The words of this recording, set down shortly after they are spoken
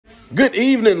Good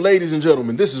evening, ladies and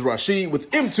gentlemen. This is Rashid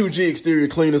with M2G Exterior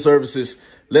Cleaning Services.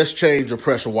 Let's change your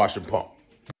pressure washing pump.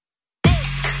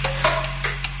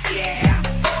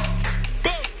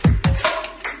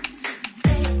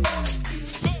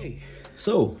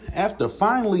 So after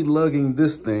finally lugging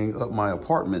this thing up my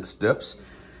apartment steps,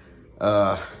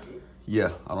 yeah,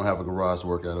 I don't have a garage to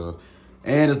work out of,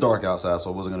 and it's dark outside, so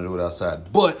I wasn't gonna do it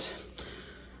outside, but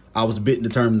I was a bit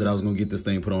determined that I was gonna get this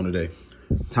thing put on today.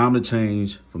 Time to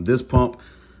change from this pump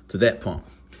to that pump.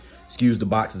 Excuse the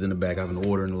boxes in the back, I've been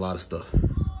ordering a lot of stuff.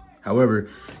 However,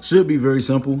 should be very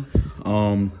simple.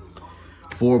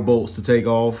 4 bolts to take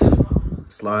off,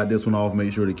 slide this one off,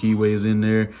 make sure the keyway is in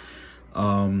there.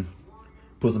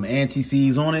 Put some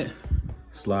anti-seize on it,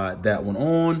 slide that one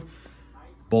on,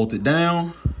 bolt it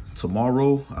down.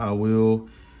 Tomorrow I will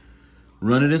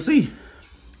run it and see.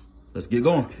 Let's get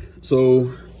going.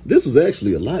 So this was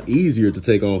actually a lot easier to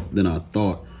take off than I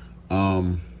thought.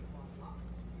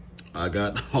 I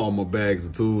got all my bags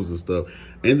of tools and stuff.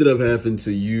 Ended up having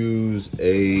to use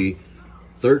a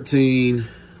 13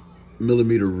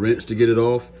 millimeter wrench to get it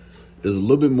off. There's a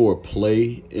little bit more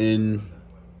play in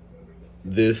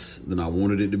this than I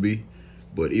wanted it to be,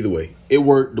 but either way, it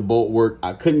worked. The bolt worked.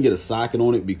 I couldn't get a socket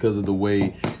on it because of the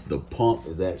way the pump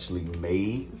is actually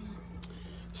made.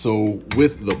 So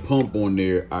with the pump on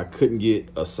there, I couldn't get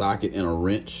a socket and a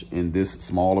wrench in this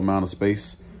small amount of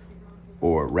space,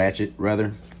 or ratchet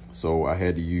rather. So I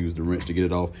had to use the wrench to get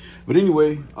it off. But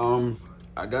anyway,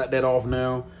 I got that off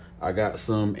now. I got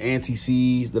some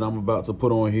anti-seize that I'm about to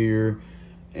put on here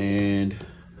and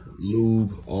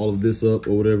lube all of this up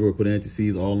or whatever, put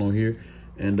anti-seize all on here,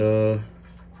 and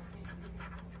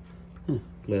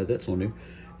glad that's on there,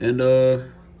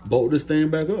 and bolt this thing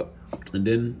back up and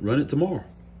then run it tomorrow.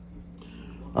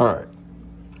 All right,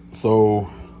 so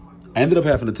I ended up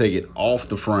having to take it off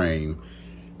the frame.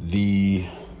 The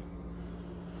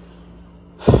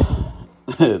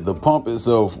pump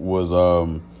itself was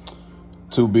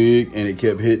too big, and it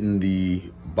kept hitting the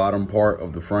bottom part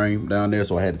of the frame down there,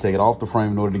 so I had to take it off the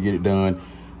frame in order to get it done.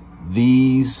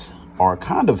 These are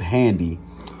kind of handy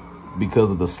because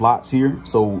of the slots here,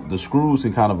 so the screws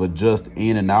can kind of adjust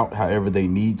in and out however they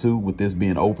need to with this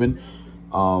being open.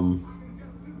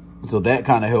 So that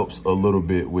kind of helps a little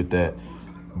bit with that.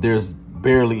 There's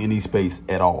barely any space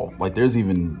at all. Like, there's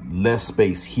even less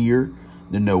space here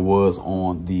than there was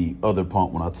on the other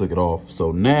pump when I took it off.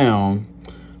 So now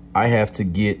I have to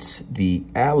get the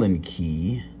Allen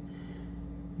key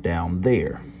down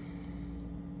there.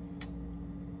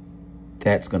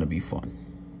 That's gonna be fun.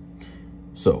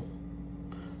 So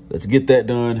let's get that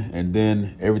done, and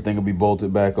then everything will be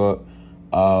bolted back up.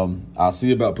 I'll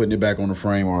see about putting it back on the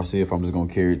frame, or I'll see if I'm just gonna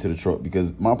carry it to the truck,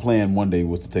 because my plan one day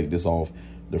was to take this off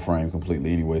the frame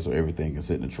completely anyway, so everything can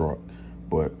sit in the truck.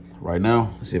 But right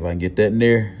now, let's see if I can get that in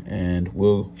there, and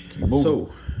we'll keep moving. So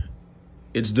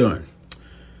it's done.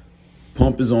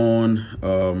 Pump is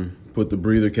on. Put the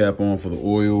breather cap on for the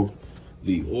oil.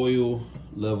 The oil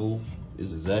level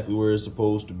is exactly where it's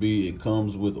supposed to be. It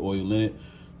comes with oil in it,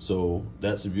 so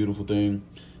that's a beautiful thing.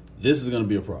 This is going to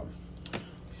be a problem.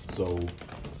 So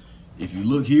if you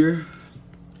look here,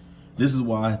 this is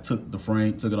why I took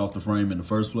it off the frame in the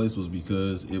first place, was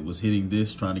because it was hitting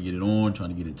this, trying to get it on, trying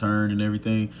to get it turned and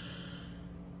everything.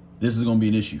 This is going to be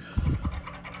an issue.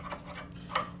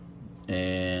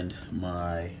 And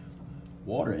my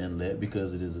water inlet,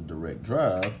 because it is a direct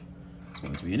drive, it's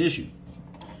going to be an issue.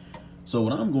 So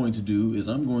what I'm going to do is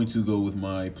I'm going to go with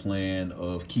my plan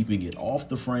of keeping it off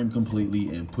the frame completely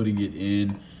and putting it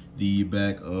in the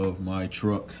back of my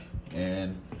truck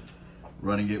and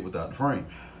running it without the frame.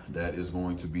 That is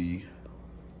going to be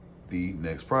the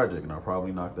next project, and I'll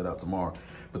probably knock that out tomorrow.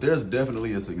 But there's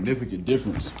definitely a significant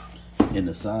difference in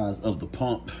the size of the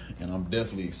pump, and I'm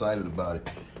definitely excited about it.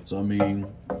 So I mean,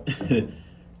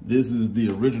 this is the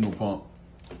original pump,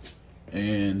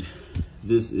 and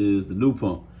this is the new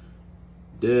pump.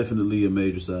 Definitely a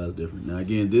major size difference. Now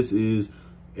again, this is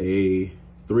a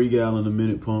 3 gallon a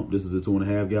minute pump. This is a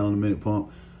 2.5 gallon a minute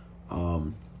pump.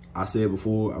 I said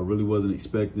before, I really wasn't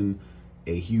expecting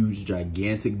a huge,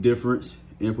 gigantic difference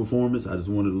in performance. I just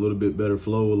wanted a little bit better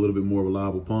flow, a little bit more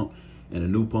reliable pump, and a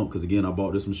new pump, because again, I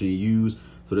bought this machine used,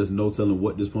 so there's no telling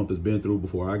what this pump has been through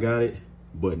before I got it.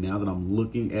 But now that I'm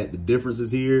looking at the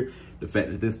differences here, the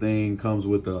fact that this thing comes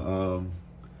with a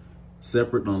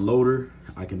separate unloader,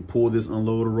 I can pull this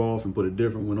unloader off and put a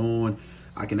different one on.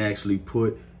 I can actually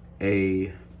put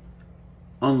a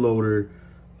unloader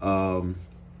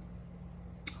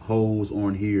hose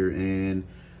on here and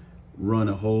run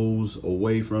a hose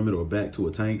away from it or back to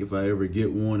a tank if I ever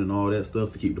get one, and all that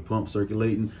stuff to keep the pump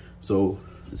circulating. So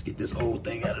let's get this whole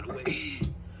thing out of the way.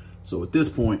 So at this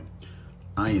point,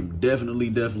 I am definitely,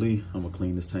 I'm gonna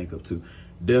clean this tank up too.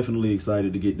 Definitely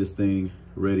excited to get this thing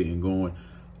ready and going.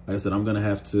 Like I said, I'm gonna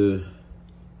have to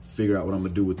figure out what I'm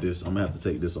gonna do with this. I'm gonna have to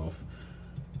take this off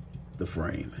the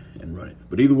frame and run it.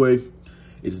 But either way,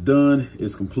 it's done,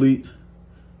 it's complete.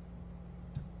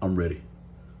 I'm ready.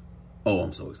 Oh,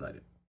 I'm so excited.